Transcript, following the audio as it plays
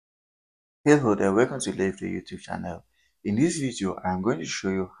Hello there, welcome to DaveTech YouTube channel. In this video, I'm going to show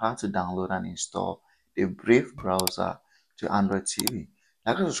you how to download and install the Brave browser to Android TV.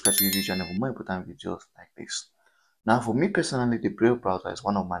 Like and subscribe to YouTube channel for more important videos like this. Now, for me personally, the Brave browser is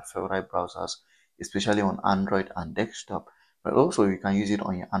one of my favorite browsers, especially on Android and desktop. But also, you can use it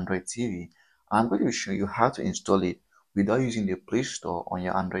on your Android TV. I'm going to show you how to install it without using the Play Store on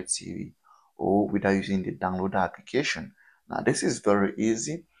your Android TV or without using the downloader application. Now, this is very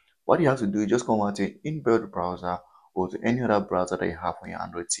easy. What you have to do is just come out to an inbuilt browser or to any other browser that you have on your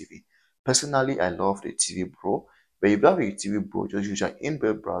Android TV. Personally, I love the TV Pro, but if you have a TV Pro, just use your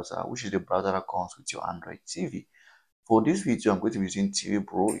inbuilt browser, which is the browser that comes with your Android TV. For this video, I'm going to be using TV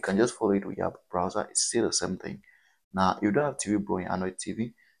Pro. You can just follow it with your browser. It's still the same thing. Now, if you don't have TV Pro in Android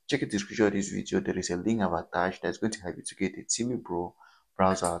TV, check the description of this video. There is a link I've attached that's going to help you to get a TV Pro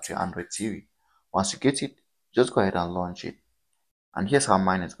browser to your Android TV. Once you get it, just go ahead and launch it. And here's how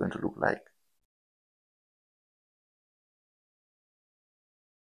mine is going to look like.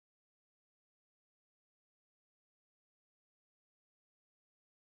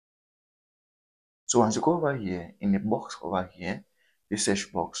 So once you go over here, in the box over here, the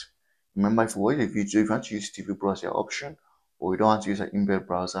search box, remember if you watch the video, if you want to use TV browser option, or you don't want to use an inbuilt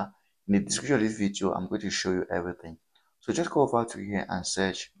browser, in the description of this video, I'm going to show you everything. So just go over to here and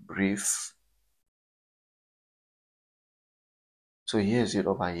search brief. So here's it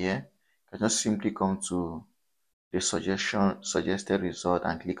over here. You can just simply come to the suggested result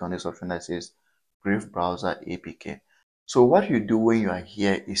and click on this option that says brief browser APK. So what you do when you are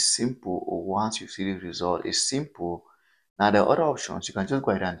here is simple, or once you see the result is simple. Now the other options, you can just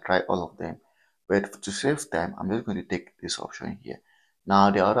go ahead and try all of them. But to save time, I'm just going to take this option here.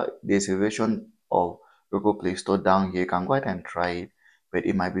 Now there's a version of Google Play Store down here. You can go ahead and try it, but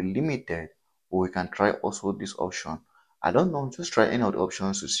it might be limited, or you can try also this option. I don't know, just try any of the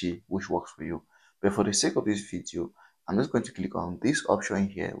options to see which works for you. But for the sake of this video, I'm just going to click on this option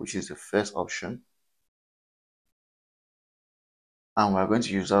here, which is the first option. And we're going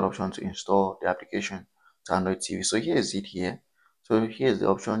to use that option to install the application to Android TV. So here is it here. So here's the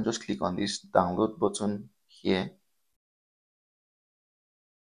option. Just click on this download button here,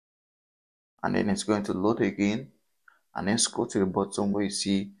 and then it's going to load again, and then scroll to the bottom where you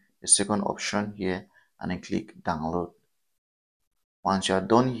see the second option here, and then click download. Once you are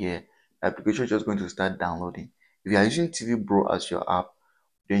done here, the application is just going to start downloading. If you are using TV Pro as your app,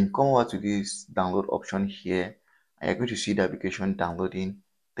 then come over to this download option here, and you're going to see the application downloading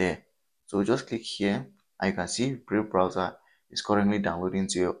there. So just click here, and you can see Brave browser is currently downloading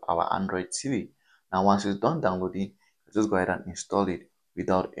to our Android TV. Now once it's done downloading, just go ahead and install it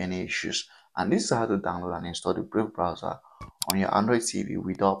without any issues. And this is how to download and install the Brave browser on your Android TV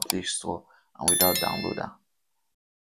without Play Store and without downloader.